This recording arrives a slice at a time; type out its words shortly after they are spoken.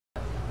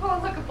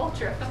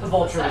vulture. The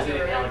vulture is eating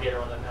the alligator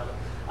on that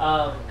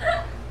now.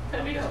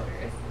 That'd be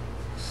hilarious.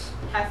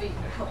 Half-eaten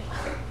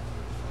alligator.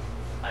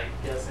 I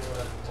guess I'm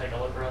gonna take a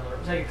look around the room.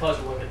 Take a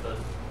closer look at the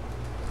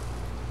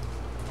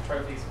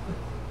trophies.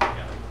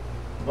 Yeah.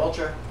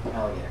 Vulture,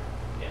 alligator.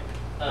 Yeah.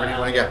 Where do you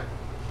want to go?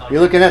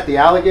 You're looking at the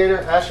alligator?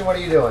 Ashton, what are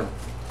you doing?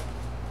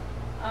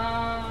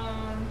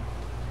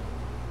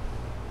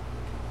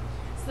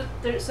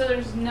 So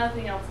there's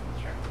nothing else in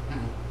this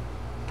room.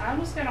 I'm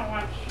just gonna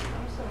watch.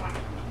 I'm just gonna watch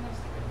him. I'm gonna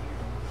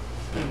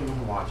sit right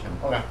here. Watch him.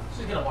 Okay.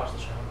 She's gonna watch the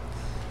show.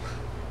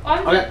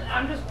 Well, Okay.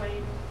 I'm just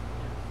waiting.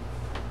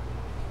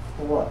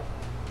 For what?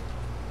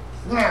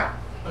 Yeah.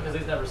 Because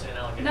he's never seen an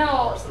alligator No.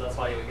 before, so that's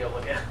why he would go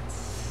look at it.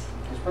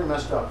 He's pretty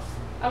messed up.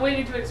 I'm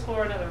waiting to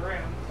explore another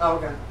room. Oh,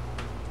 okay.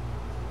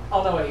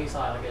 Oh no, wait, he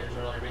saw alligators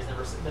earlier, but he's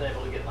never been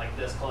able to get like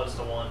this close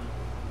to one.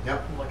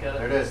 Yep. And look at it.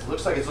 There it is.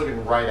 Looks like it's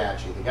looking right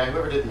at you. The guy,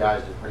 whoever did the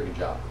eyes, did a pretty good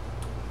job.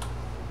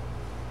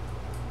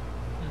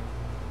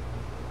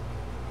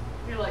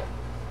 You're like,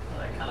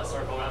 And I kind of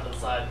circle around to the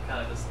side and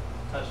kind of just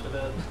touch it a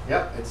bit.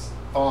 Yep, it's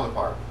falling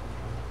apart.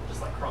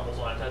 Just like crumbles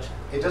when I touch it.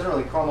 It doesn't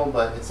really crumble,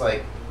 but it's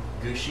like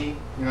gushy. You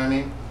know what I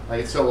mean?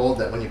 Like it's so old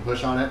that when you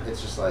push on it,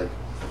 it's just like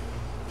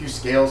a few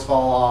scales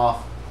fall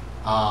off,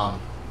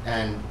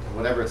 and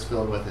whatever it's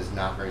filled with is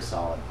not very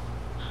solid.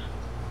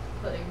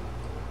 Pudding.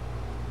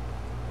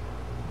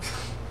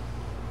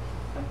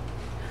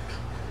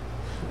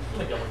 I'm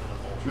gonna go look at the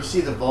vulture. You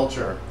see the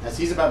vulture as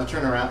he's about to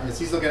turn around, as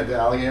he's looking at the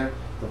alligator.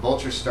 The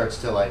vulture starts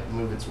to like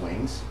move its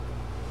wings,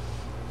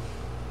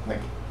 like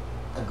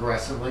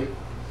aggressively.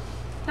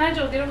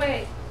 Nigel, get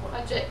away.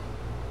 Touch it.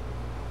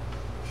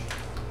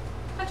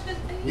 Touch his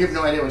face. You have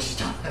no idea what she's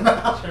talking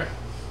about. Sure.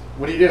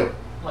 What do you do?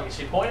 Like, is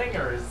she pointing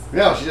or is...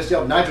 No, she just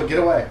yelled, "Nigel, get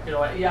away!" You know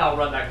what? Yeah, I'll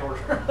run back towards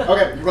her.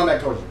 Okay, you run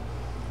back towards you.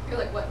 You're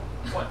like, what?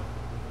 What?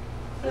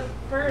 The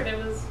bird, it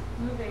was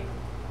moving.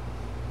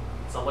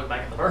 So I'll look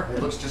back at the bird.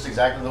 It looks just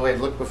exactly the way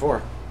it looked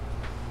before.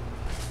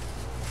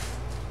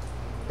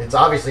 It's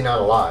obviously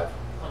not alive.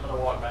 I'm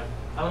gonna walk back.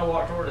 I'm gonna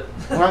walk toward it.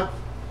 What?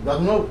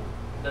 Doesn't move.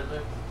 Doesn't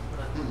move.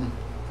 I'm gonna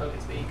poke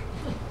its beak.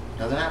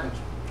 Doesn't happen.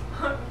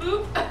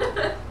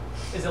 Boop.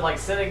 Is it like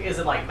sitting? Is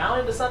it like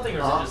mounted to something, or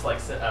is it just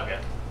like sit? Okay.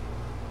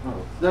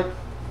 No, look.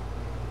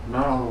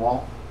 Not on the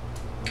wall.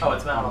 Oh,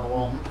 it's mounted on the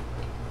wall.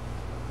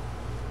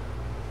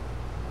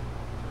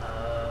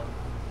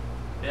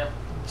 Yeah.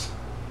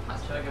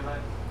 Should I go back?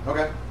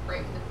 Okay.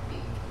 Break the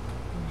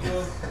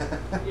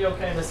beak. You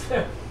okay, Miss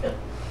Fairfield?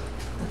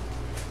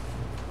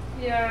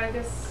 Yeah, I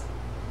guess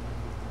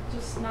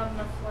just not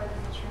enough light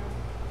in this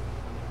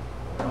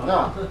room.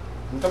 No.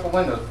 There's a couple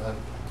windows.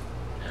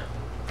 Yeah.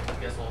 I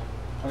guess we'll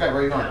Okay, where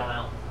are you head going? on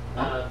out.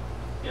 Huh?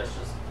 Yes,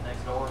 just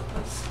next door.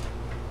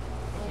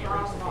 Can't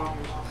reach the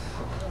fingers.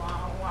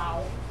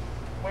 Wow.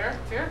 Where?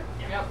 Here?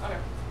 Yep. Okay.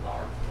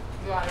 Lower.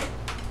 Got it.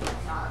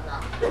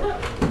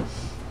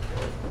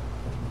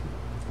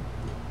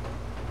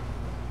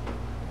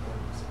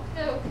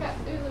 Oh,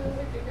 Cthulhu,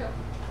 where'd you go?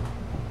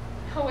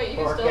 Oh wait, you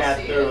Poor can still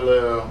see it.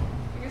 Cthulhu.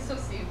 You can still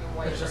see the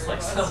white. There's just bird like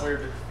was. some weird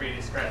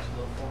graffiti scratch in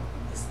the floor.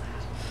 What is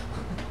that?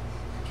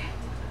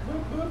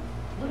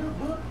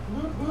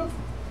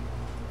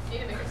 You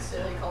need to make a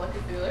silly Call of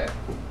Cthulhu.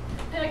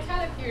 And a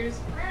cat appears.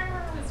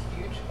 It's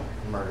huge.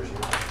 Murders you.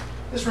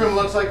 This room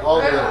looks like all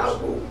the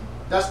others.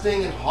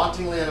 Dusting and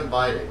hauntingly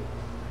uninviting.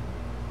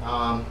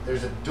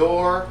 There's a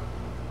door,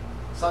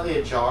 slightly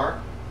ajar,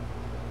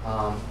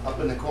 up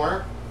in the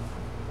corner.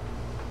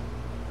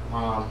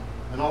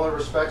 In all other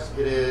respects,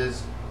 it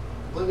is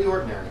completely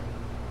ordinary.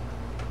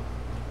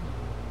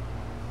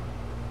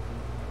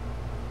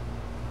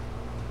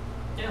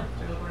 Yeah,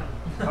 take a look around.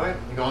 Okay,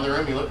 you go in the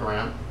room, you look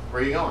around.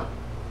 Where are you going?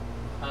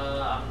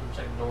 I'm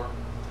checking the door.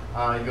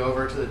 You go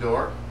over to the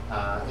door.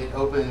 It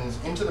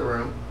opens into the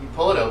room. You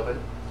pull it open.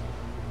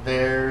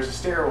 There's a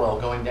stairwell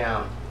going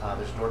down.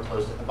 There's a door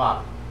closed at the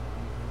bottom.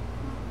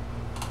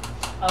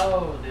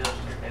 Oh, the other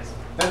staircase.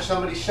 Then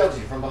somebody shoves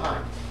you from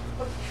behind.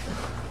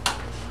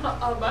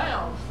 Oh,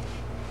 wow.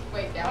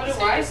 Wait, down What the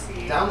do I stairs?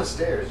 see? Down the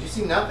stairs. You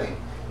see nothing.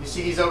 You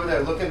see he's over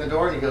there looking at the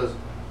door and he goes,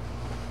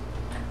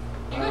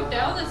 You go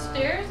down the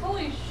stairs?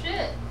 Holy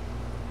shit.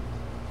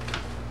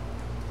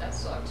 That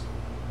sucks.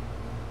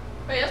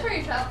 Wait, that's where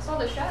you saw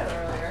the shadow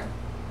earlier.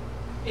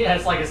 Yeah,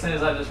 it's like as soon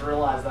as I just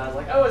realized that, I was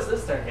like, oh, it's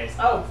this staircase.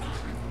 Oh.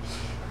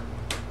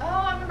 Oh,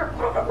 I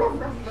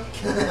remember.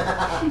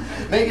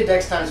 make it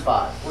dex times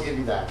 5. We'll give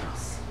you that.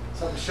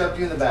 Something shoved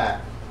you in the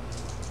back.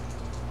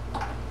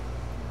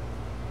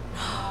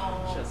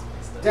 Just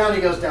missed it. Down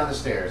he goes down the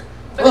stairs.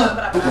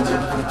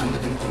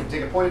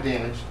 Take a point of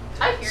damage.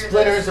 I hear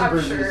Splinters this, and I'm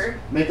bruises. sure.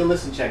 Make a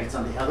listen check. It's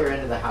on the other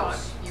end of the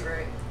house. You're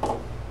right. No.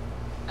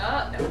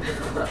 Not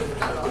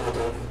at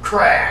all.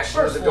 Crash! First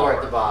There's a door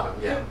floor. at the bottom.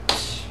 Yeah.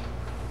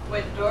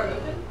 Wait, the door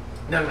open?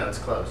 No, it's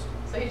closed.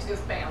 So he just goes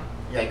bam.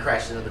 Yeah, he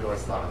crashed into the door at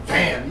the bottom.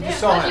 Bam! You Yeah,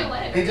 just saw how'd you him.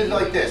 land? He did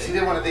like this. He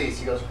did one of these.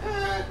 He goes,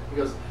 eh. He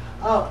goes,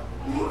 oh.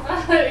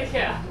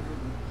 Yeah.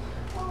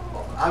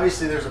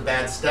 Obviously, there's a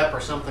bad step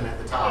or something at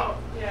the top.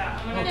 Yeah.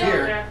 I'm Oh gonna go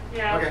dear. there.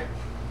 Yeah. Okay.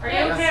 Are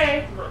you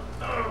okay?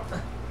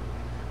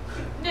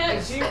 Next.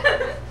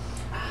 bitch.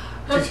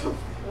 Did you?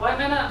 What?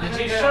 No. Did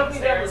you shove me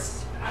down the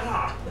stairs?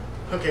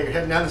 Okay, you're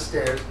heading down the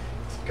stairs.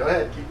 Go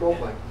ahead, keep role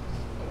playing.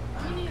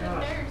 You need a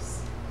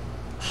nurse.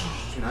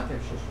 You're not there,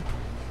 shush.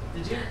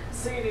 Did you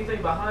see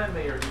anything behind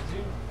me, or did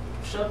you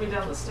shove me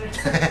down the stairs?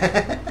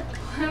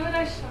 Why would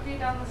I shove you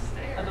down the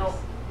stairs? I don't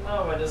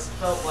know. I just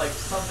felt like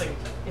something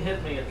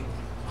hit me and.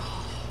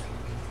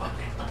 I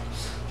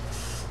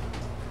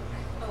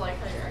like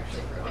how you're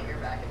actually rubbing your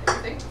back and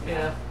everything.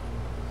 Yeah.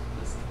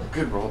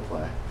 Good role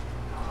play.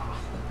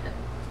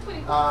 20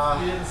 You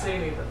didn't see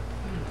anything.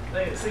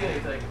 They didn't see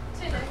anything.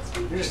 10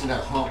 extra. You're just in a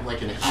hump,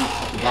 like in a heap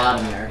at the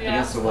bottom there, Yeah.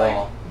 against the Like,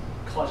 wall.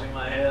 clutching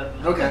my head.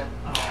 Okay.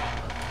 Oh,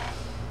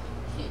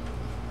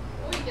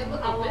 you good little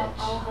I'll bitch.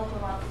 help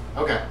him up.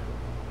 Okay.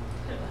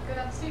 Go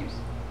downstairs.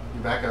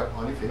 You're back up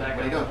on your feet. Back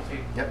What are you up doing? on my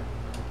feet. Yep.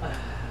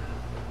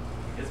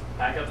 Just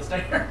back up the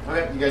stairs.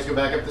 Okay, you guys go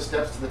back up the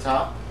steps to the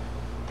top.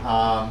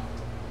 I'm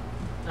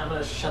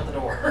gonna shut the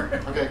door.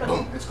 Okay,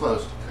 boom, it's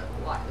closed.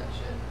 Lock that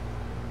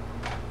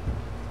shit.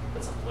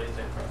 Put some police in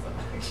front of them.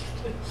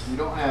 You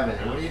don't have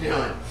any. What are you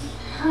doing?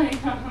 I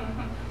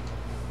know.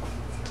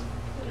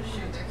 Put a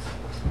shoot there.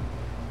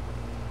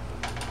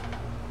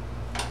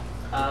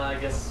 I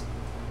guess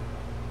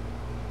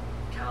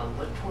kind of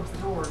limp towards the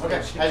door. Okay,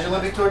 as you're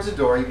limping towards the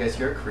door, you guys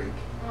hear a creak.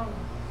 Oh.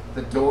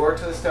 The door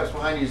to the steps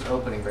behind you is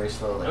opening very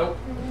slowly. Nope.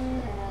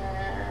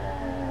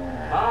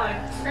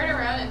 Bye. Turn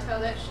around and tell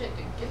that shit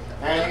to get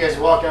the And you guys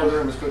walk out of the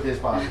room as quickly as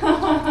possible.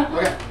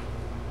 Okay,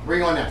 where are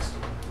you going next?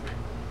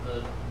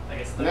 I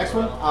guess The next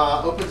one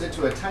opens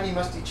into a tiny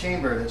musty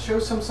chamber that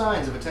shows some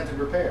signs of attempted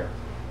repair.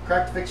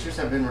 Cracked fixtures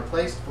have been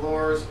replaced,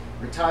 floors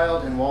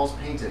retiled, and walls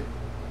painted.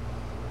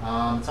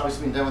 It's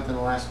obviously been done within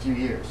the last few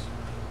years.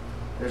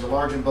 There's a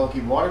large and bulky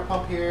water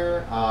pump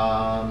here.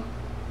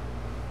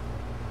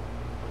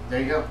 There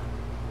you go.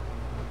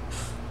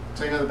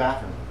 So you know the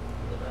bathroom.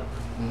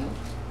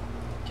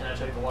 Can I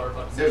check the water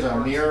pump? There's a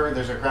mirror.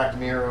 There's a cracked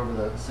mirror over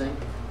the sink.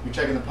 You're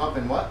checking the pump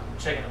and what?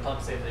 Checking the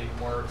pump, see if it even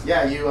works.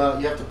 Yeah, you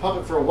have to pump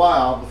it for a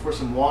while before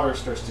some water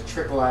starts to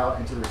trickle out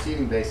into the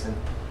receiving basin.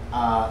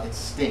 It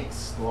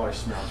stinks. The water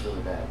smells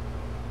really bad.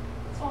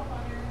 Swamp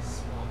water.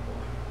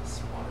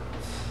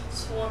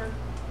 Swatter.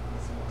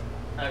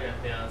 Okay,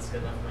 yeah, that's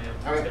good enough for me. I'm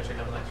just Okay. gonna check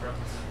out the next room.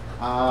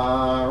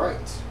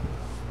 Right.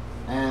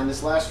 And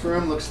this last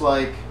room looks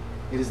like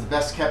it is the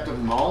best kept of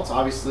them all. It's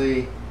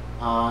obviously,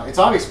 it's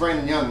obvious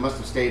Brandon Young must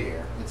have stayed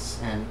here.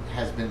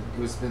 It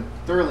was been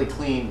thoroughly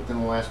cleaned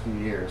within the last few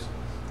years.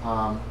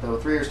 Though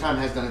 3 years' time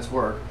has done its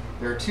work.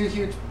 There are 2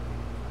 huge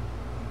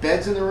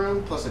beds in the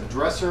room, plus a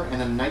dresser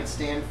and a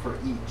nightstand for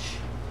each.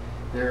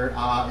 There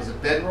is a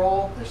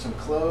bedroll. There's some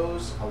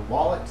clothes, a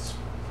wallet,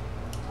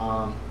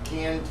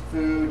 canned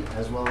food,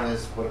 as well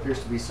as what appears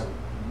to be some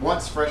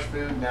once fresh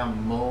food, now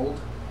mold.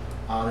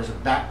 There's a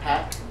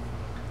backpack.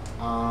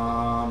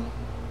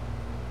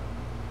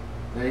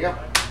 There you go.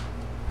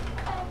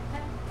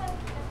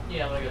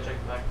 Yeah, I'm gonna go check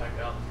the backpack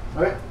out.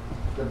 Okay.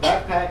 The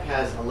backpack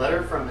has a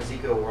letter from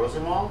Ezekiel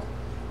Rosenwald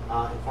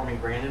informing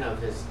Brandon of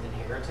his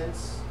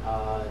inheritance.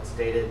 It's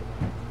dated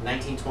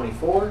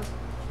 1924. Is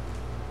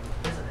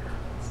it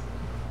inheritance?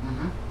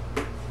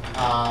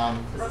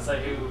 Mm-hmm. Does it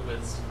say who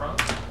it's from?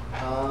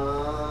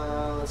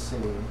 Let's see.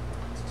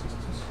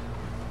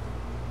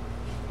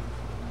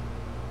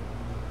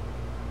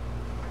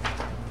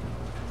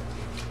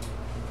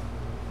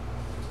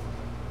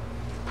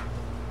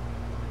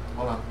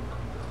 Hold on.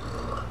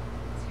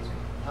 Excuse me.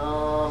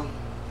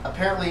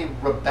 Apparently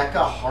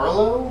Rebecca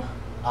Harlow.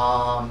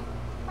 Harlow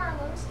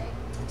Estate.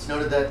 It's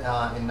noted that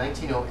in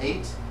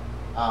 1908,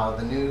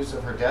 the news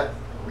of her death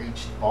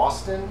reached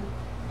Boston,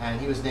 and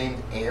he was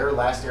named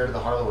last heir to the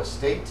Harlow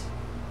estate.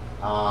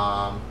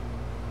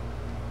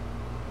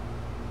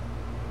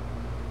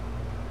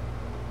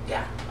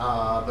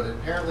 But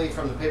apparently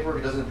from the paperwork,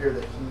 it doesn't appear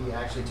that he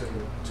actually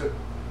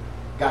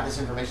got this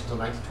information until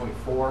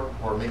 1924,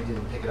 or maybe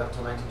didn't pick it up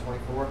until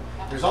 1924.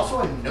 There's also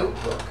a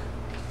notebook.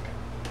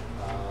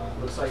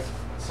 Looks like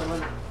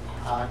someone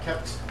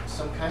kept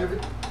some kind of a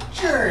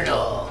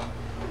journal.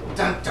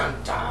 Dun dun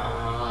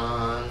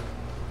dun.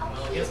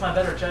 Well, against my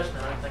better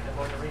judgment, I think I'm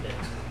going to read it.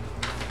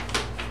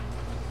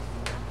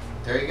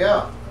 There you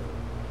go.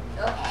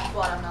 Oh,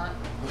 but I'm not.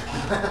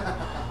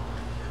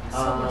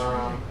 So much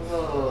reading.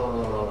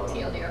 Oh.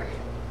 TLDR.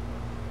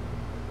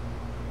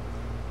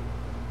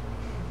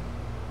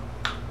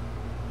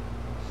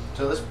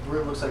 So this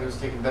room looks like it was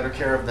taken better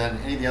care of than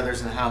any of the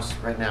others in the house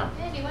right now.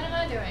 Andy, what am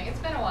I doing? It's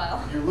been a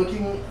while. You're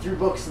looking through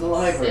books in the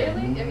library.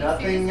 Seriously? I mean,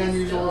 Nothing seriously,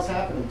 unusual is still?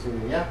 happening to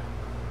you. Yeah.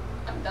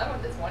 I'm done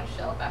with this one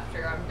shelf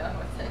after I'm done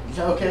with it.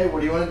 Okay,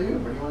 what do you want to do?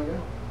 Where do you want to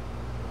go?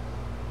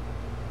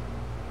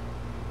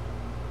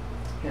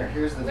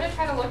 Here's I'm the gonna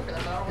try to look for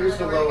them, but I don't here's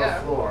really the know where lower to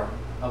go. floor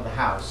of the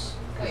house. Oh,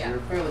 Because yeah. you're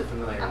fairly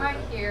familiar I'm with right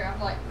it. here.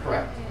 I'm like,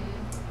 Correct.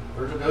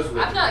 Virgil goes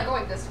with I'm you. not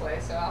going this way,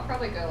 so I'll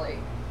probably go like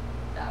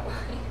that way.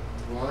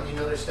 Well, you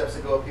know there's steps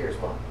that go up here as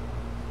well.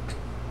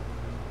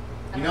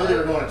 You know they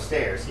were going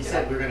upstairs. He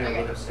said we were going to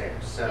Okay. look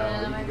upstairs. So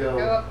and you I'm can gonna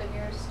go. go up the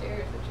nearest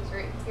stairs, which is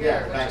right here, Yeah,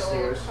 the which back will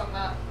stairs. come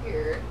out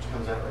here. Which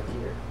comes out right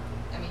here.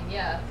 I mean,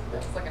 Yeah, Yeah.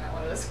 just looking at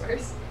one of the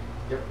squares.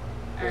 Yep.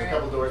 There's a Alright.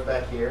 couple doors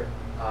back here.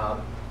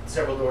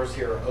 Several doors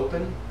here are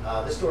open.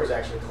 This door is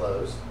actually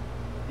closed.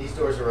 These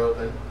doors are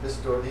open. These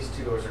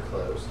two doors are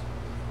closed.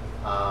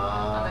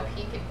 I'm gonna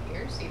peek in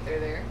here, see if they're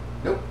there.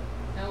 Nope.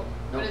 Nope.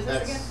 Nope. What is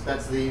this again?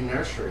 That's the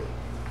nursery.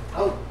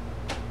 Oh.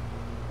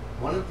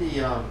 One of the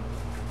yeah,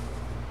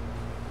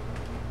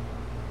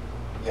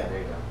 there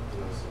you go.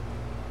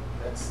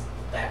 That's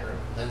that room.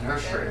 The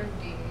nursery. Bedroom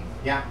D.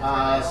 Yeah.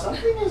 That's right.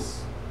 Something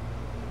is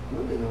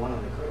moving in one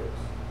of the cribs.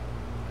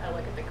 I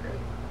look at the crib.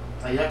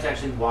 You have to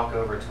actually walk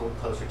over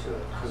closer to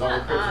it because all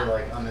the cribs are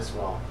like on this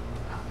wall.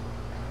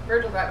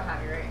 Virgil's right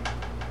behind me, right?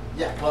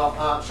 Yeah.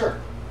 Well, sure.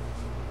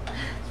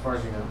 As far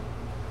as you know.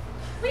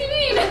 What do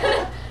you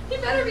mean? He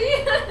better be.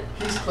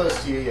 He's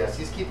close to you. Yes.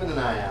 He's keeping an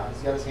eye out.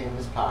 He's got his hand in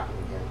his pocket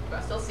again. Do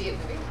I still see it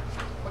moving?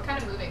 What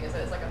kind of moving is it?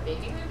 It's like a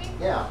baby moving?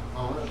 Yeah.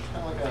 Oh, it's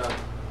kind of like a.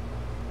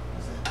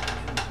 What's that?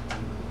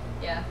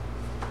 Yeah.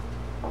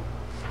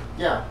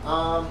 Yeah.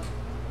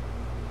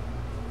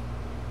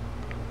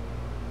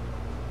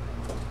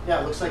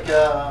 Yeah. It looks like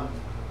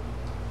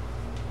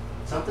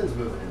something's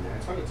moving in there.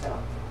 It's hard to tell.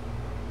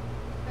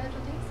 Virgil,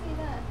 do you see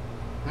that?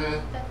 Hmm.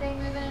 That thing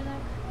moving in that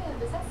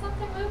crib? Is that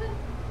something moving?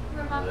 Or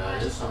am I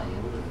That is something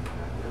flashlight? moving in there.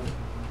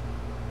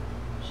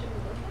 Should we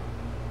look at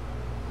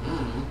Yeah.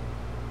 Mm-hmm. it?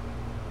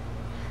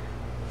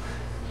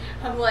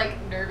 I'm like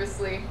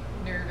nervously.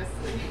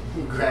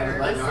 You grab him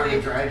by the arm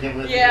and drag him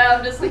with you. Yeah,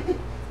 I'm just like,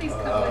 please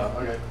come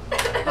Okay.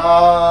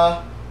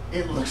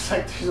 It looks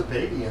like there's a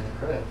baby in the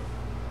crib.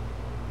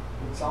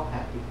 It's all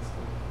happy and stuff.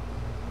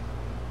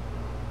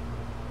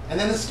 And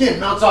then the skin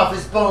melts off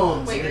his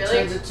bones. Wait, and it really?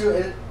 turns into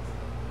it.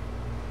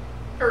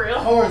 For real?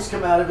 Horns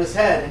come out of his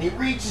head, and he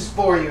reaches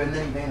for you, and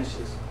then he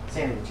vanishes.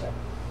 Sanity check.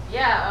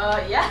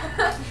 Yeah,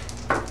 yeah.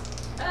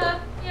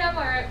 Yeah, I'm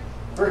alright.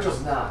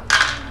 Virgil's not.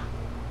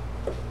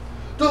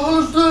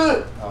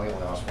 Townsend! Oh, he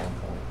only lost 1 point.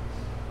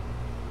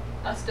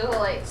 I'm still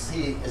like,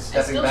 He is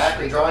stepping still back and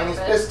shriek a drawing his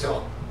little bit.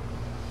 pistol.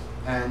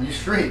 And you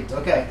shrieked.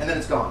 Okay, and then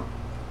it's gone.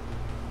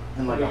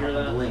 In like You a hear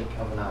that? blink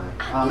of an eye.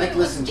 I knew Make it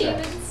was listen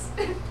checks.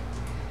 demons.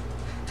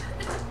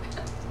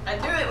 I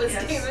knew it was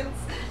Yes. demons.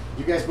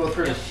 You guys both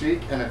heard a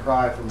shriek and a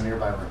cry from a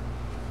nearby room.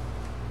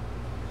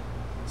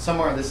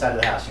 Somewhere on this side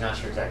of the house. You're not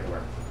sure exactly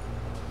where.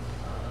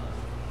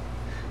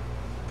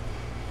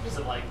 Does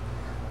it like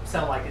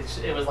sound like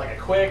it was like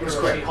a quick, It was or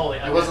quick. was she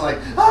holding? It wasn't like,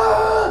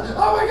 ah,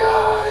 oh my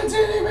god, it's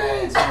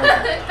inmates.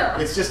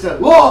 It's just a,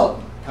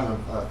 whoa, kind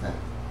of thing.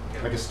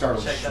 Like a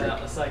startled Check shriek. that out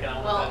in a second. I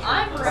want Well, that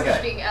I'm shriek.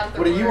 rushing out the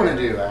What do you want to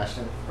room. do,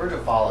 Ashton? Virgil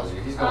follows you.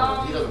 He's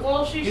going. He doesn't.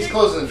 Well, he's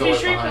closing the doors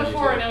She shrieked behind you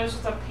before, too. and it was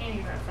just a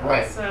painting that fell.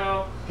 Right.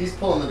 So He's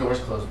pulling the doors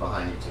closed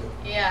behind you too.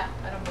 Yeah,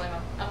 I don't blame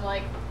him. I'm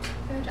like,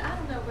 "Dude, I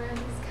don't know where these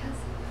guys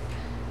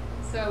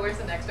are." So where's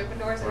the next open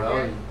doors in Well,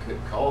 here? you could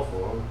call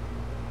for him.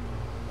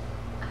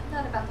 I'm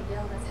not about to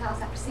yell in this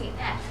house after seeing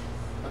that.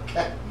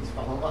 Okay, he's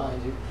following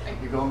behind you.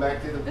 You're going back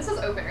through the. This was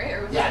open, right?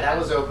 Or was Yeah, it that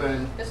open? was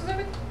open. This was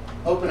open?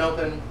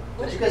 Open.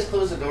 Did you guys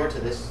close the door to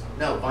this?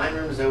 No, Vine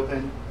Room is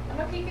open. I'm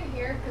gonna peek in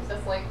here because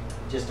that's like.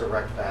 Just a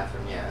wrecked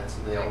bathroom. Yeah, that's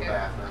the old Okay.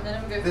 bathroom. And then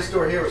I'm gonna go This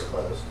through- door here was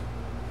closed.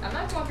 I'm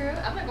not going through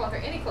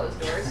any closed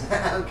doors.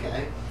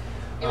 Okay.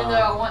 Even though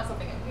I want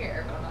something in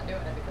here, but I'm not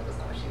doing it because it's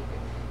not what you do.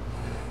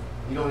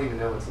 You don't even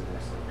know what's in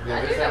there. So. I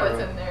there's do know that what's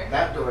room. in there.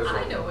 That door is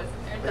open. I know what's in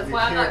there. But That's your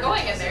why I'm not character going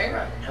in can't see it. there.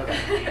 Right.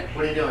 Okay.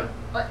 What are you doing?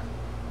 What?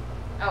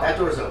 Oh. That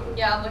door's open.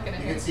 Yeah, I'm looking in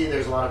You here. can see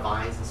there's a lot of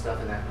vines and stuff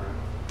in that room.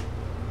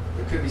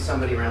 There could be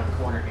somebody around the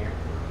corner here.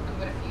 I'm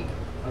gonna peek.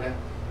 Okay.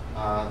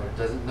 There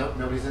doesn't. Nope.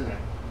 Nobody's in there.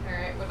 All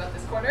right. What about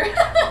this corner? Is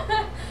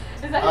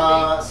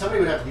that Somebody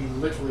would have to be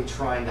literally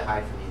trying to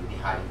hide from you to be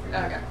hiding from you.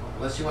 in Okay. that corner.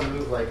 Unless you want to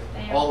move like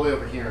Damn. all the way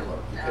over here and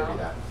look. You could No. do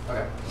that.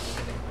 Okay.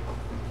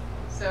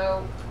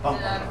 So Bum,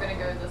 then bum, I'm gonna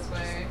bum. go this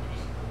way.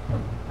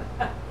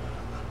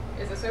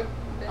 Is this open?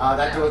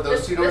 That door. Those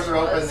This- two doors this are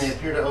open. was- They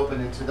appear to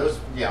open into those.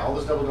 Yeah, all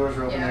those double doors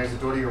are open. Yeah. There's a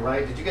door to your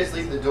right. Did you guys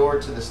leave the door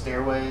to the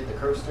stairway, the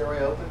curved stairway,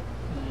 open?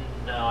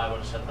 No, I would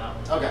have shut that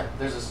one. Okay.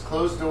 There's this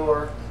closed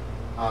door.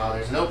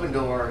 There's an open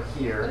door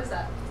here. What is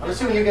that? I'm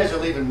assuming you guys are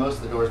leaving most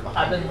of the doors behind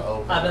I've been you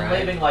open. I've been right?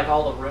 leaving like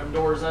all the room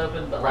doors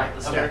open, but Right,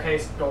 like the okay.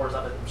 staircase doors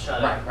I've been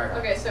shutting. Right.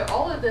 Okay, so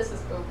all of this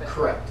is open.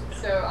 Correct.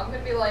 So I'm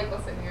gonna be like,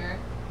 what's in here?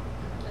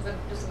 Is it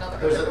just another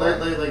There's open door?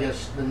 like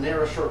the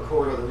narrow, short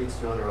corridor that leads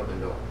to another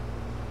open door.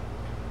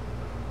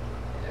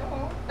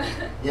 No.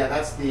 Yeah,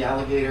 that's the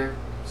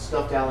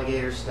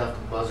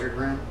stuffed buzzard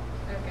room.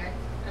 Okay.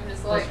 I'm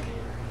just like,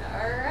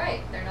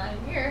 alright, they're not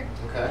in here.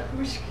 Okay.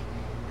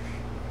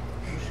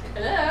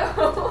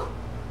 Hello.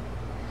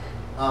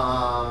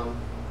 Um,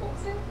 What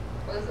was it?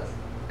 What is this?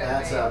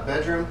 that's Okay. a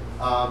bedroom.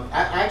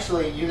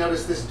 Actually, you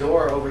notice this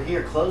door over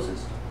here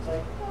closes. It's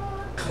like,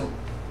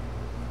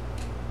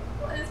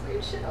 What is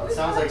weird shit it always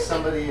sounds like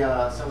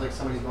happening?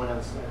 somebody's going down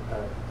the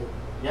stairs.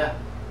 Yeah,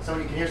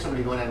 you can hear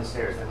somebody going down the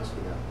stairs. That must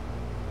be them.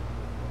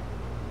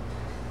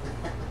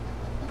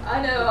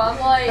 I know, I'm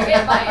like,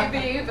 it might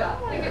be, but I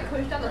don't want to get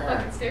pushed down the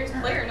fucking stairs.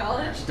 Player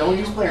knowledge. Don't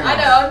use player I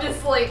knowledge. know, I'm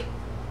just like,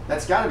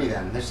 That's got to be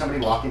them. There's somebody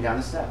walking down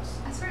the steps.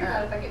 I swear to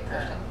God, if I get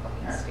pushed down the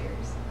fucking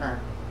stairs.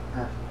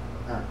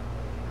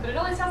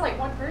 only sounds like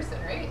one person,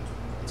 right?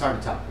 It's hard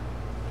to tell.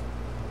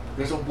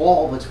 There's a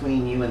wall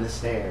between you and the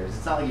stairs.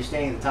 It's not like you're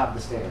standing at the top of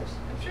the stairs.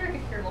 I'm sure I could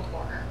hear multiple.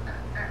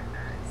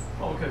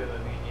 What could it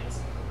mean? Yes.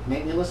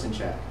 Make me listen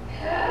check.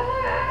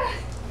 I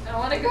don't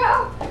want to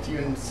go. If you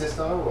insist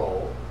on a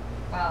roll,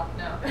 Wow,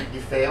 no.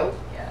 you failed.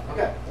 Yeah.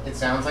 Okay. It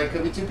sounds like it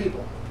could be 2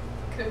 people.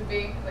 Could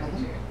be. Look at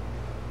you.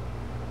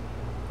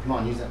 Come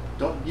on, use that.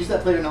 Don't use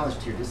that player knowledge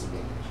to your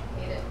disadvantage.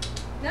 Hate it.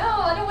 No,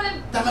 I don't want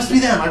to. That must be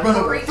them. I run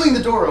over, fling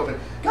the door open.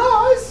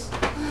 Guys.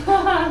 What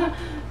are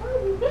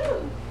you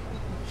doing?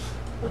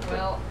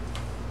 Well.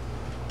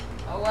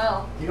 Oh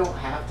well. You don't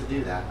have to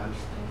do that. I'm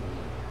just thinking.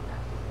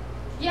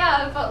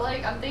 Yeah, but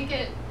like I'm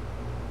thinking,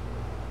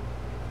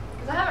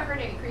 because I haven't heard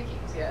any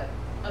creakings yet,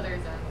 other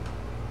than.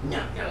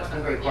 No, it's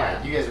been very quiet.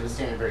 Yeah. You guys have been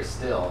standing very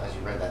still as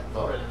you read that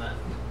book. Read that.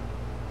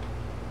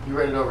 You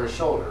read it over his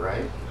shoulder,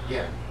 right?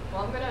 Yeah.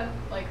 Well, I'm gonna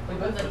like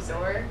open the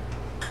door.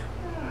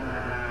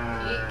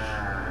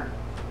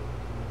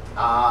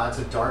 It's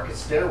a dark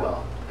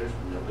stairwell. There's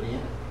nobody in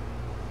it.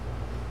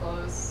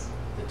 Close.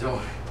 The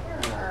door.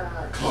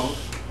 Clunk.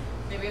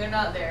 Maybe they're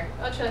not there.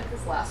 I'll check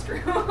this last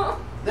room.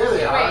 There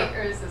they are. Wait,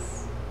 or is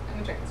this? I'm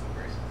gonna check this one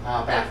first.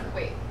 Bathroom.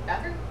 Wait,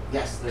 bathroom?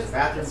 Yes, there's a This-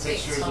 bathroom this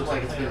fixtures. stinks. Looks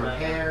like it's been Something like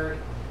that. repaired.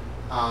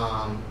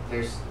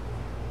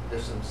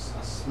 There's a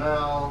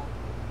smell.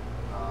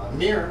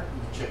 Mirror.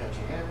 You can check out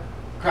your hair.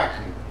 Cracked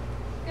mirror.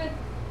 Good.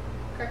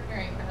 Correct your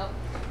aim for help.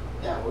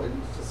 Yeah, well,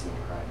 you just see a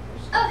crack.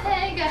 Oh,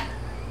 hey, guys.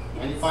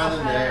 And you find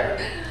them there.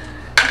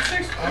 I'm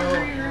searching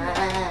for your.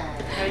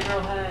 Hey,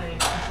 girl, hey.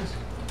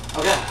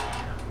 Okay.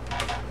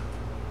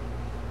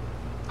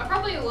 I'm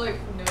probably like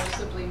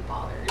noticeably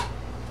bothered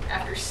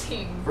after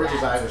seeing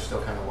Virgil's that. eyes are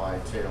still kind of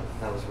wide too.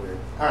 That was weird.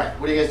 All right,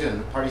 what are you guys doing?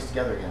 The party's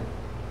together again.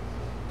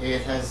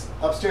 It has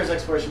upstairs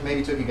exploration.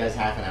 Maybe took you guys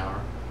half an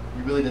hour.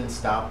 You really didn't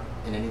stop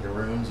in any of the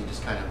rooms. You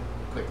just kind of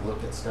quick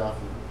looked at stuff.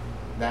 And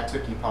that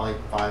took you probably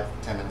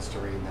 5-10 minutes to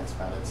read, and that's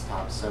about its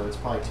top. So it's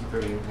probably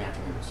 2:30 in the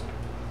afternoon. So.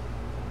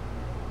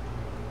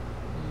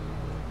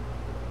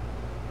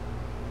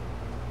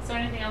 Is there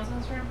anything else in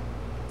this room?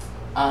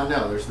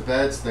 No, there's the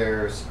beds.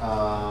 There's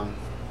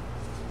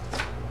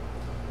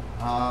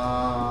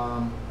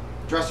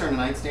dresser and a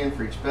nightstand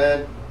for each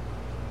bed.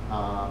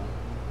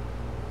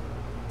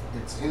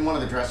 It's in one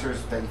of the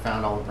dressers that you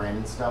found all the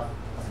Brandon stuff.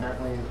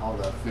 Apparently, all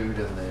the food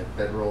and the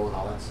bedroll and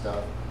all that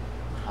stuff.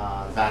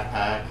 The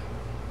backpack,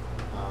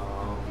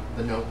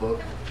 the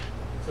notebook.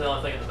 So the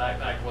only thing in the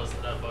backpack was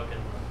the notebook and.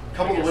 A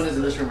couple I of the guess windows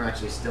in this room are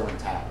actually still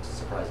intact,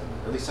 surprisingly.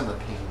 Or at least some of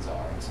the panes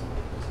are in some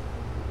windows.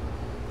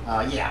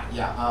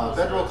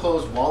 Bedroll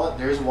closed wallet.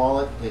 There's a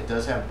wallet. It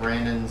does have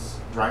Brandon's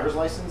driver's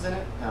license in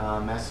it.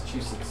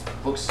 Massachusetts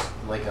looks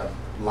like a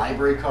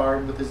library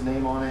card with his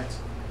name on it.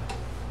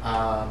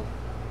 $4.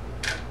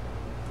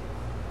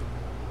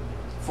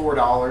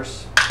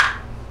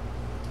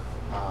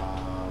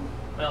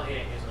 Well, he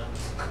ain't using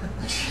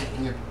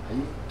it.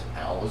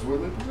 Always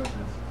worth it.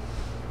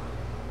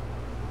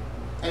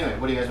 Anyway,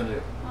 what do you guys want to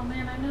do? Oh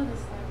man, I know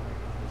this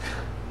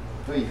library.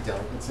 No, you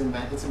don't. It's in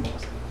Boston.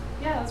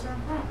 Yeah, that's where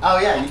I'm from. Oh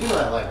yeah, you do know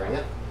that library,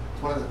 yeah.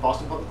 It's one of the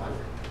Boston Public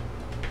Library.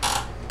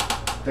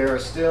 There are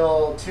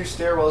still 2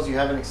 stairwells you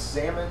haven't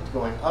examined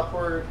going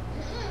upward.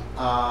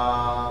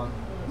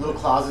 Little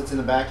closets in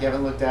the back you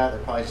haven't looked at.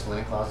 They're probably just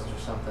linen closets or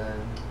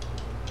something.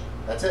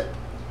 That's it.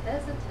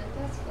 That's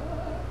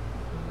what.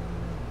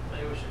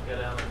 Maybe we should go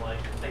down and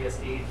I guess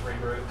eat,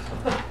 regroup.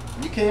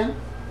 You can.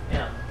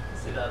 Yeah,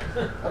 let's do that.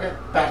 Okay.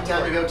 Back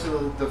down to go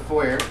to the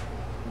foyer.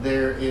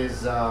 There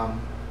is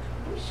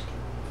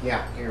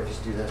here,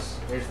 just do this.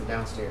 There's the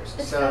downstairs.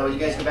 So you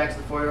guys go back to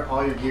the foyer,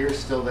 all your gear is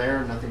still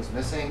there, nothing's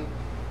missing.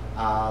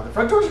 The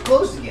front doors are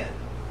closed again.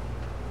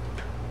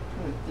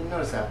 Didn't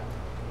notice that.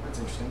 That's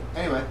interesting.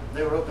 Anyway,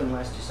 they were open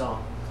last you saw.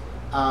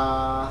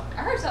 I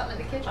heard something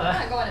in the kitchen. I'm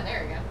not going in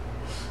there again.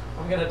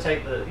 I'm gonna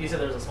take you said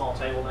there's a small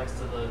table next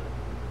to the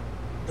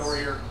door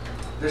here.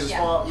 There's a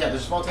Yeah.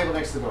 small table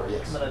next to the door,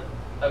 yes. I'm gonna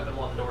open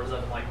one of the doors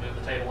up and move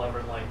the table over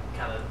and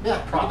kind of Yeah,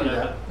 prop you it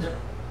can do open.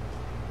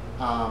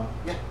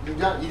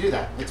 that. You do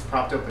that. It's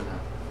propped open now.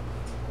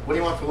 What do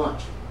you want for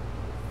lunch?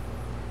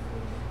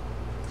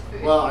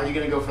 Food. Well, are you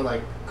gonna go for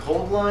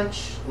cold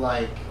lunch,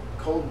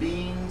 cold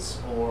beans,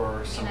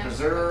 or some I mean,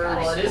 preserves,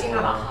 Well, it is kind or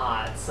of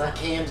hot, so.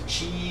 canned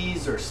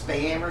cheese, or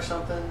spam, or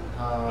something?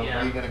 Or Yeah.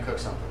 are you gonna cook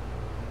something?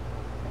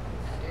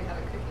 I do have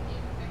a cooking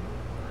unit thing.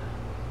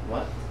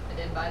 What? I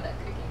didn't buy that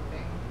cooking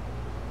thing.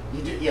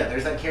 You do? Yeah.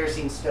 There's that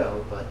kerosene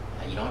stove, but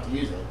you don't have to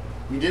use it.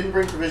 You didn't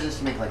bring provisions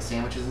to make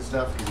sandwiches and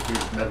stuff because your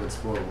bed would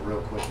spoil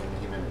real quick in the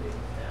humidity.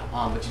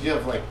 Yeah. But you do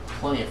have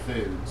plenty of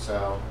food,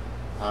 so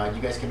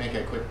you guys can make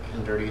a quick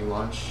and dirty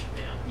lunch.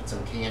 Yeah. Eat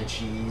some canned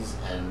cheese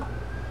and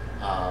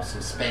some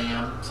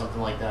spam,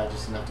 something like that,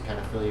 just enough to kind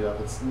of fill you up.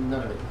 It's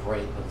none of it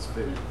great, but it's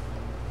food.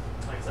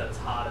 Like I said, it's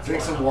hot. It's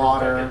Drink hot some enough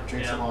water. to cook it.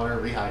 Drink Yeah. some water.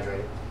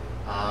 Rehydrate.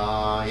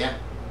 Yeah.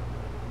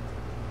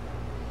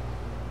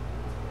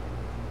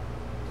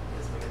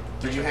 Guess we could-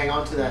 Did you hang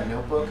on to that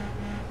notebook?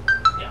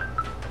 Yeah.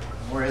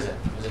 Where is it?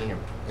 Is it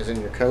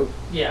in your coat?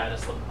 Yeah, I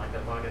just looked in my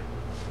coat pocket.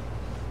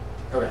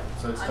 Okay,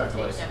 so it's I'm tucked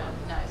away taking somewhere.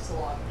 a nice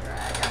long drive.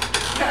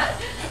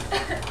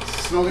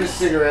 smoking a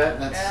cigarette.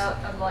 That's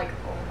Yeah, I'm like,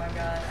 oh my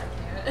god,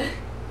 I can't.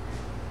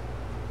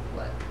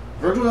 What?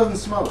 Virgil doesn't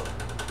smoke.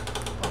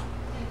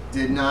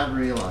 Did not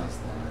realize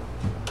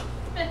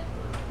that.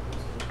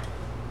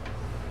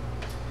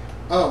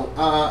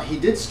 Oh, he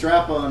did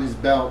strap on his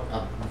belt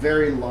a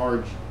very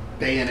large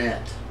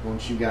bayonet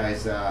once you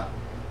guys got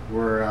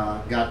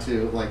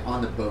to like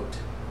on the boat.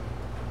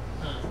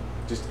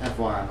 Just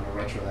FYI, I'm gonna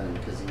retro that in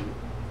because he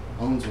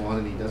owns one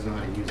and he doesn't know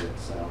how to use it.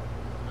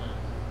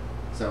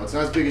 So it's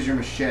not as big as your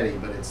machete,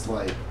 but it's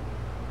like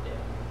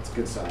it's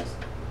good size.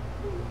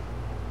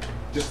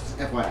 Just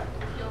FYI.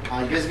 You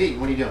guys have eaten.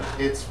 What are you doing?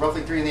 It's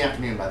roughly 3 in the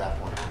afternoon by that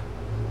point.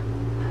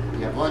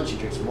 You have lunch. You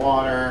drink some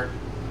water.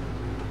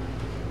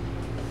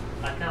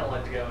 I'd kind of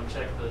like to go and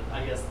check the,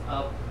 I guess,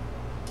 up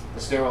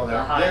The stairwell there.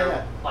 the higher,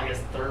 Yeah. I guess,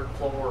 3rd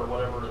floor or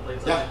whatever it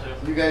leads Yeah.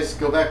 up to. You guys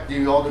go back. Do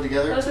you all go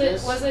together Was to it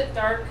this? was it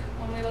dark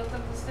when we looked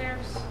up the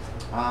stairs?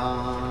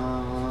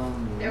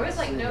 There was let's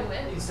like see. no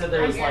wind. You said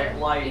there was like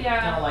light,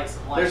 Yeah. kind of like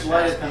some light. There's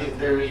light shafts at coming the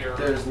through here.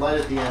 there's light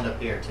at the end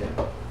up here too.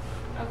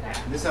 Okay.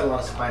 This had a lot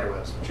of spider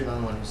webs, but you're the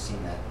only one who's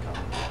seen that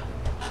coming.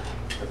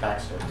 The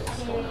back staircase.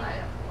 I don't want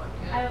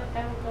to. I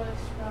will go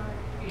explore.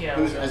 Yeah.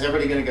 Is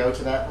everybody going to go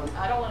to that one?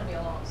 I don't want to be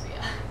alone, so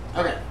yeah.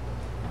 Okay.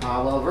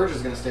 Well,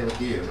 Virgil's going to stay with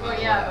you. Well,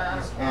 yeah,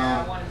 but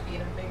I want to be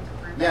in a big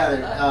group. Yeah,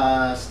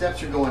 the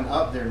steps are going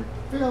up. They're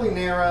fairly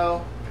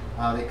narrow.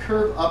 They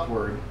curve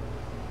upward.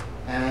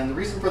 And the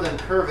reason for them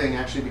curving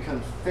actually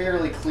becomes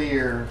fairly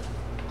clear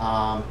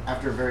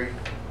after a very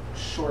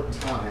short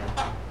time.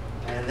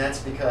 And that's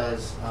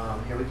because,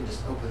 here we can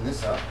just open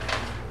this up.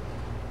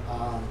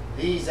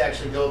 These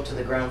actually go up to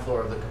the ground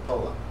floor of the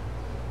cupola.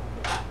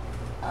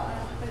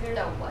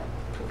 No, what?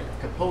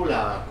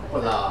 Cupola.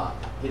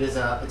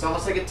 It's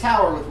almost like a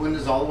tower with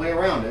windows all the way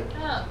around it.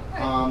 Oh,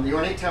 right. The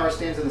ornate tower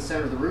stands in the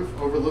center of the roof,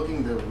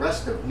 overlooking the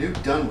rest of New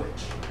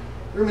Dunwich.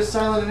 The room is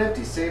silent and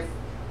empty, save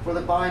for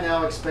the by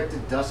now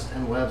expected dust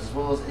and webs, as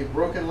well as a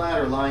broken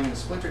ladder lying in a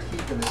splintered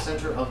heap in the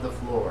center of the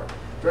floor.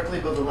 Directly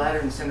above the ladder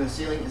in the center of the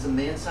ceiling is a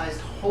man-sized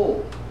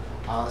hole.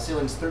 The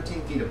ceiling is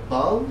 13 feet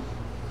above.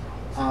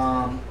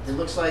 It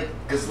looks like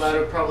this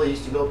ladder probably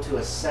used to go up to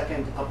a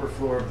second upper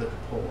floor of the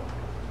cupola.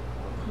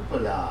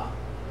 Cupola.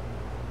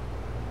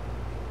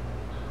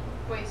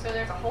 Wait, so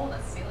there's a hole in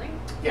the ceiling?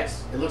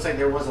 Yes, it looks like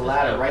there was a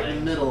ladder right in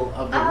the middle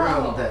of the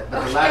room, but the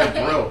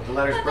ladder broke. The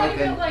ladder's I thought you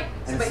broken, meant, like,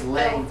 and it's somebody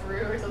laying. fell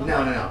through or something.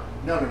 No.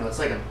 It's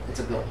like it's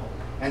a built hole,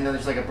 and then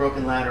there's like a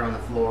broken ladder on the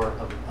floor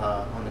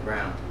on the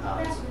ground.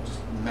 It's just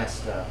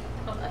messed up.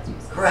 Oh, that's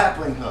useless.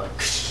 Grappling hook.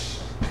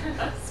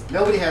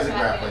 Nobody has a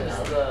grappling It's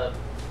hook. the,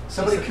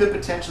 Somebody could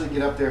potentially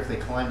get up there if they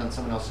climbed on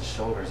someone else's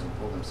shoulders and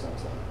pulled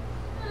themselves up.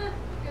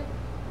 Good.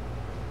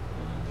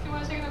 You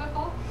want to take another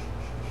fall?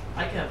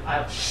 I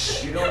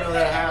have. You don't know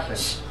that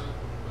happened.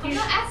 I'm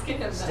not asking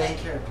him Stay in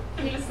that. character.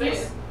 I'm just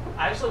saying.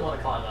 I actually want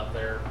to climb up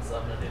there, so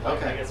I'm gonna do like,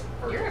 Okay. I guess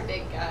first. You're a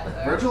big guy,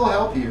 though. Virgil will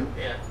help you.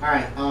 Yeah. All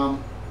right.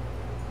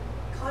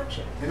 Climb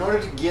check. In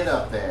order to get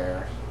up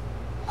there,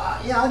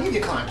 yeah, I'll give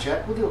you a climb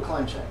check. We'll do a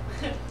climb check.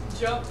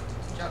 Jump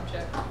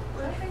check.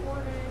 What did I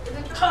order? Is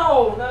it jump?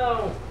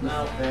 Oh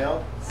no!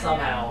 Failed.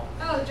 Somehow.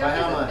 Oh, the By jump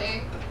how is a much?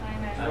 thing.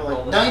 I Roll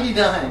rolled like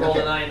 99. Rolled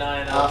Okay. a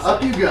 99.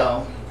 Up you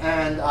go,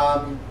 and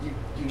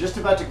you're just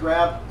about to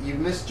grab. You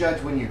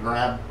misjudge when you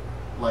grab,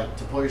 like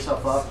to pull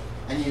yourself up,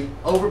 and you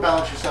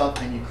overbalance yourself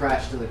and you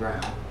crash to the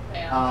ground.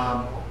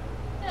 Bam.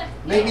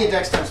 Make me a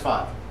dex times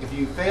 5. If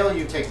you fail,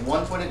 you take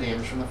 1 point of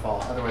damage from the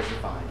fall. Otherwise, you're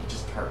fine. It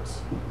just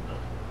hurts.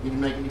 You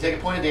take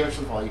a point of damage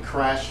from the fall. You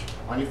crash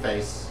on your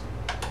face.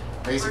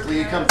 Basically,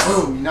 you come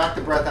boom. You knock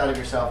the breath out of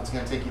yourself. It's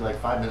going to take you like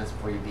 5 minutes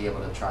before you'd be able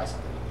to try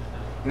something again.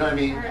 You know what I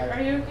mean?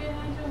 Are you okay,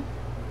 Nigel?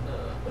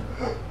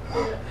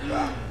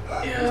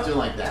 Just doing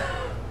like that.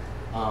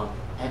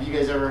 Have you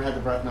guys ever had the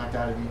breath knocked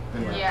out of you?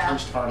 Been like Yeah.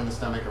 punched hard in the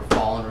stomach or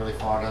fallen really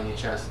hard on your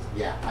chest?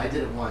 Yeah, I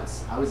did it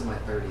once. I was in my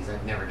 30s.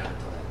 I've never done it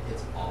till then.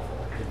 It's awful.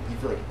 You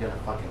feel like you're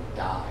gonna fucking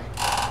die.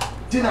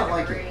 Did not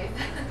like it.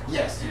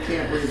 Yes, you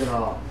can't breathe at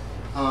all.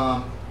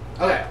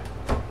 Okay,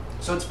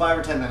 so it's 5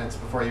 or 10 minutes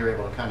before you're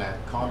able to kind of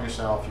calm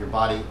yourself. Your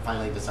body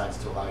finally decides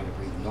to allow you to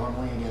breathe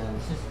normally again.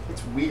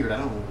 It's weird. I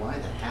don't know why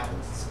that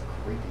happens. It's so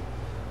creepy.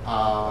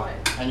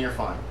 And you're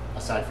fine,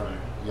 aside from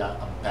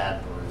a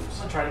bad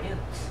bruise. I'll try it again.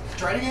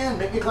 Try it again.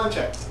 Make me a climb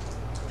check.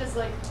 Just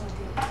like,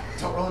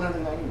 Don't roll another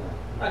 99.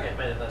 Okay,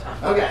 made it that time.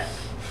 Okay.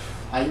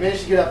 You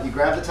manage to get up. You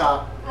grab the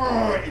top.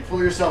 You pull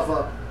yourself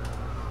up.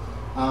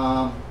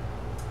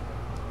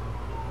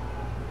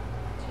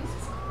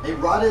 A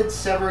rotted,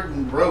 severed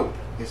rope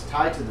is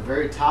tied to the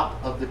very top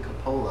of the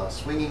cupola,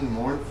 swinging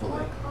mournfully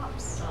more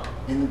cops.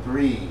 in the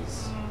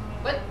breeze.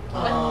 What?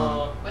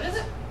 Uh, What is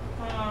it?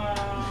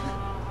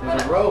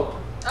 There's a rope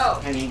Oh.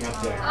 hanging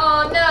up there.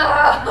 Oh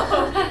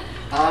no!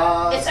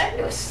 It's a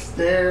noose.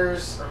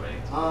 There's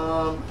Perfect.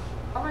 Oh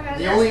my god.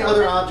 the only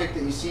other object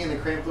that you see in the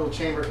cramped little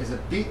chamber is a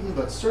beaten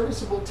but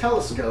serviceable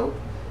telescope,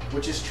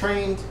 which is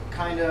trained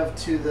kind of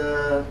to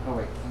the. Oh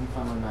wait, let me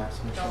find my maps.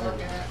 Make sure Don't I-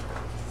 look at it.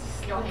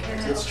 Don't hang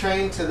your It's tail.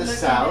 trained to the Look at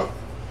south.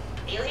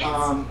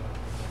 Aliens?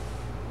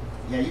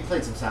 Yeah, you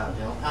played some Silent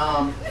Hill.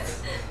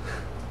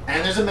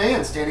 And there's a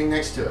man standing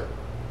next to it.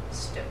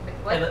 Stupid.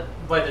 What? And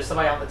wait, there's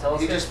somebody on the He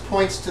telescope? just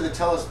points to the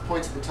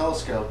points at the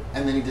telescope,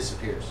 and then he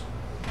disappears.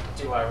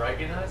 Do I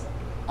recognize him?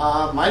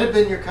 Might have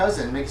been your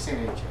cousin. Make a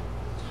sanity check.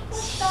 What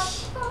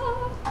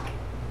the fuck?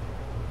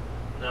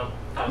 No.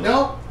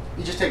 No,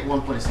 you just take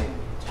 1 point of sanity.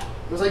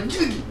 It was like,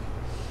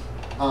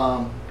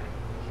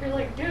 You're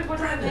like, dude,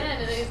 what's happening?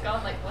 And then he's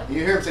gone like, what?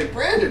 you hear him say,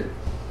 Brandon.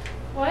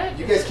 What?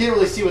 You guys can't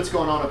really see what's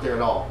going on up there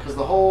at all because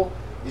the hole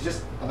is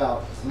just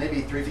about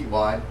maybe 3 feet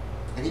wide,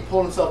 and he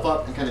pulled himself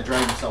up and kind of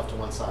dragged himself to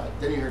one side.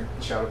 Then you heard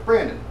the shout of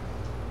Brandon.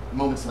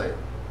 Moments later,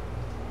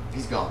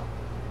 he's gone.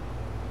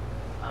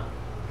 I'm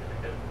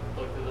gonna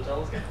go look through the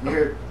telescope. You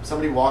hear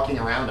somebody walking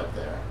around up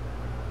there,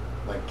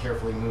 like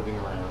carefully moving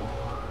around.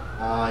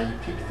 You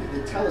peek through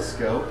the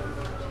telescope.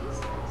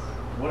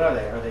 What are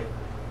they? Are they?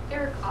 There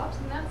were cops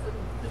and that's the.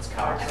 It's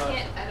car I truck.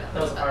 can't. I don't know.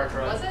 That was a fire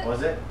truck. Was it?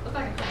 Was it? Looked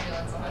like an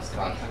ambulance almost to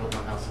me. I hope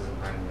my house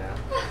isn't burning down.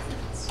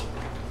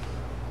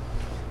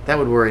 That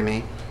would worry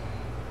me.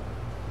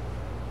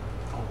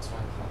 Oh, it's fine.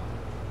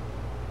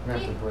 We're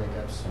gonna have to break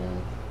up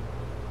soon.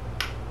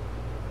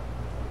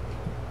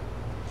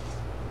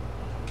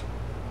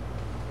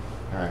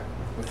 Alright,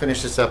 we'll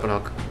finish this up and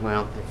I'll,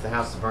 well, if the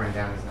house is burning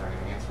down, he's not going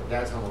to answer.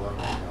 Dad's home alone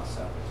right now,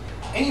 so.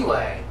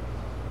 Anyway,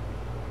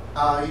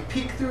 you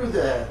peek through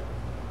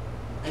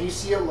and you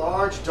see a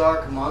large,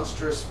 dark,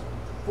 monstrous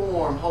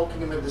form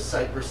hulking amid the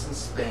cypress and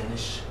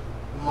Spanish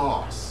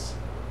moss.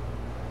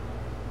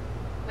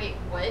 Wait,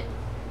 what?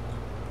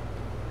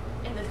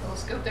 In the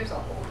telescope, there's a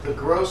hole. The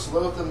gross,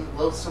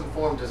 loathsome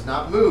form does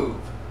not move,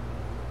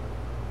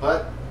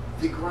 but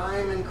the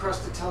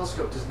grime-encrusted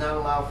telescope does not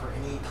allow for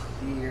any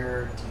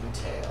clear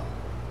detail.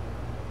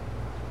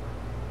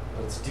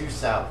 But it's due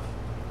south.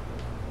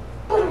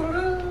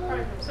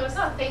 So it's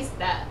not faced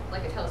that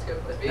like a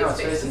telescope would be. No,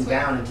 it's facing this way.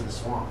 down into the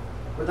swamp.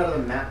 Where'd that other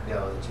map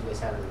go that you guys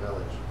have in the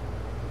village?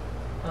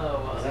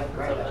 Oh, Is that what's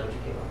right? up That's there? what you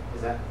came on.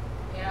 Is that?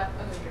 Yeah,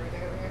 I'm gonna do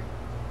everything over here.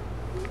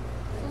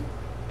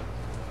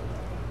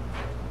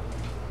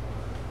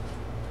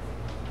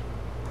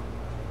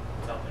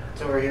 It's out there.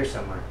 It's over here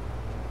somewhere.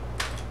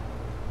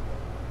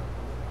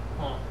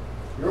 Huh.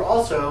 You're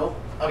also...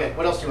 Okay,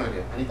 what else do you want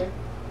to do? Anything?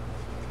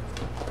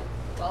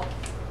 Well,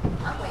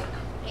 I'm waiting.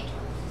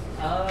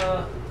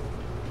 Hey.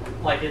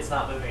 Like it's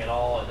not moving at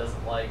all. It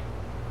doesn't like.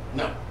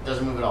 No, it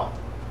doesn't move at all.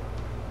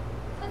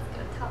 Let's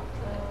go talk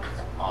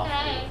to Off.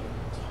 Hey.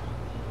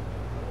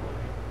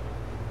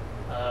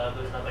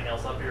 There's nothing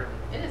else up here.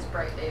 It is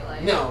bright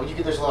daylight. No,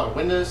 there's a lot of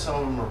windows. Some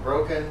of them are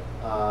broken.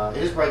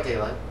 It is bright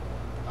daylight.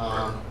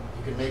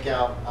 You can make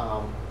out,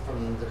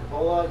 from the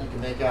cupola, you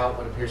can make out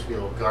what appears to be a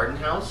little garden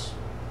house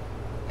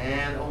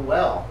and a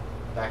well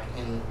back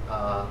in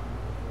the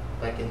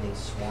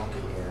swampy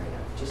area.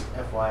 Just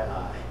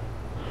FYI.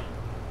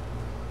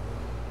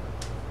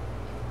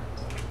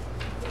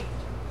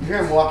 You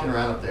hear him walking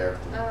around up there.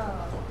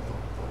 Oh.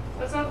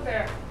 What's up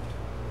there?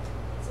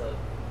 So,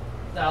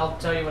 I'll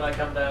tell you when I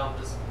come down.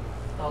 Just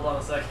hold on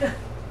a second.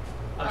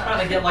 I'm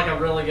trying to get like a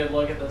really good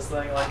look at this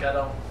thing. Like I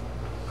don't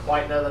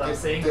quite know that I'm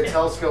seeing The it.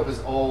 telescope is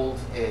old.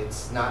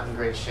 It's not in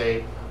great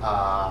shape.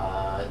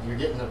 You're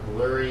getting a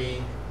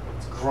blurry.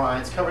 It's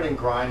grime. It's covered in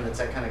grime. That's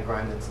that kind of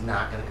grime that's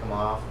not going to come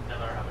off. No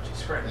matter how much you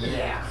scrape it.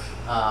 Yeah.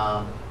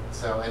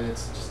 And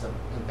it's just in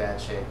bad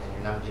shape, and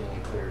you're not getting a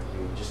clear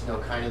view. You just know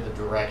kind of the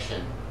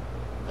direction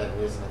that it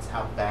is, and it's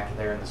out back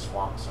there in the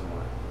swamp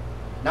somewhere.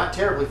 Not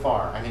terribly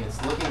far. I mean,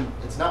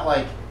 it's not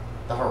like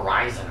the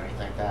horizon or anything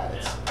like that.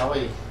 It's Yeah.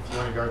 probably a few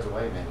hundred yards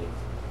away, maybe.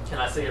 Can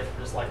I see it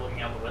from just like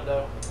looking out the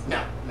window?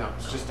 No,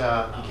 it's just,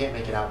 you can't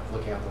make it out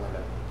looking out the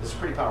window. It's a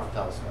pretty powerful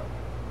telescope.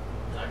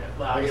 Okay.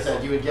 Well, Like I guess said,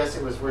 I'll- you would guess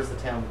it was, where's the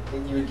town?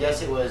 You would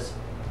guess it was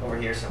over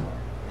here somewhere,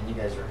 and you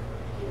guys are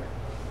here.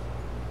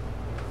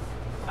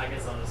 I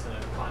guess I'm just gonna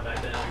climb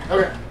back down.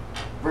 Okay.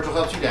 Virgil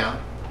helps you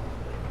down.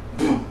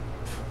 Boom.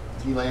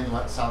 You land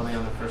solidly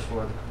on the first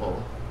floor of the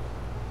cupola.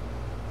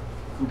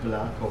 Cupola.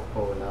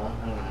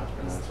 I don't know how to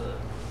pronounce it.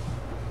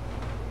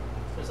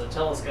 There's a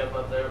telescope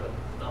up there, but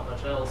not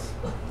much else.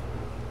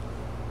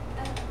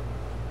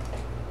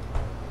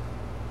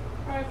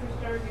 Probably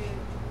for Stargate.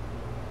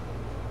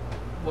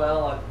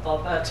 Well, I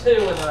thought that too,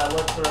 and then I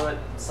looked through it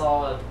and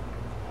saw it.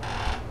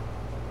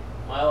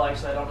 Well,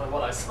 actually, I don't know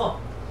what I saw.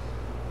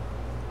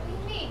 What do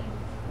you mean?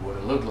 What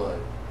it looked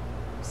like.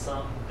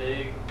 Some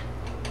big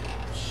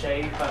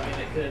shape. I mean,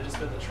 it could have just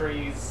been the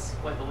trees,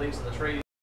 like the leaves of the trees.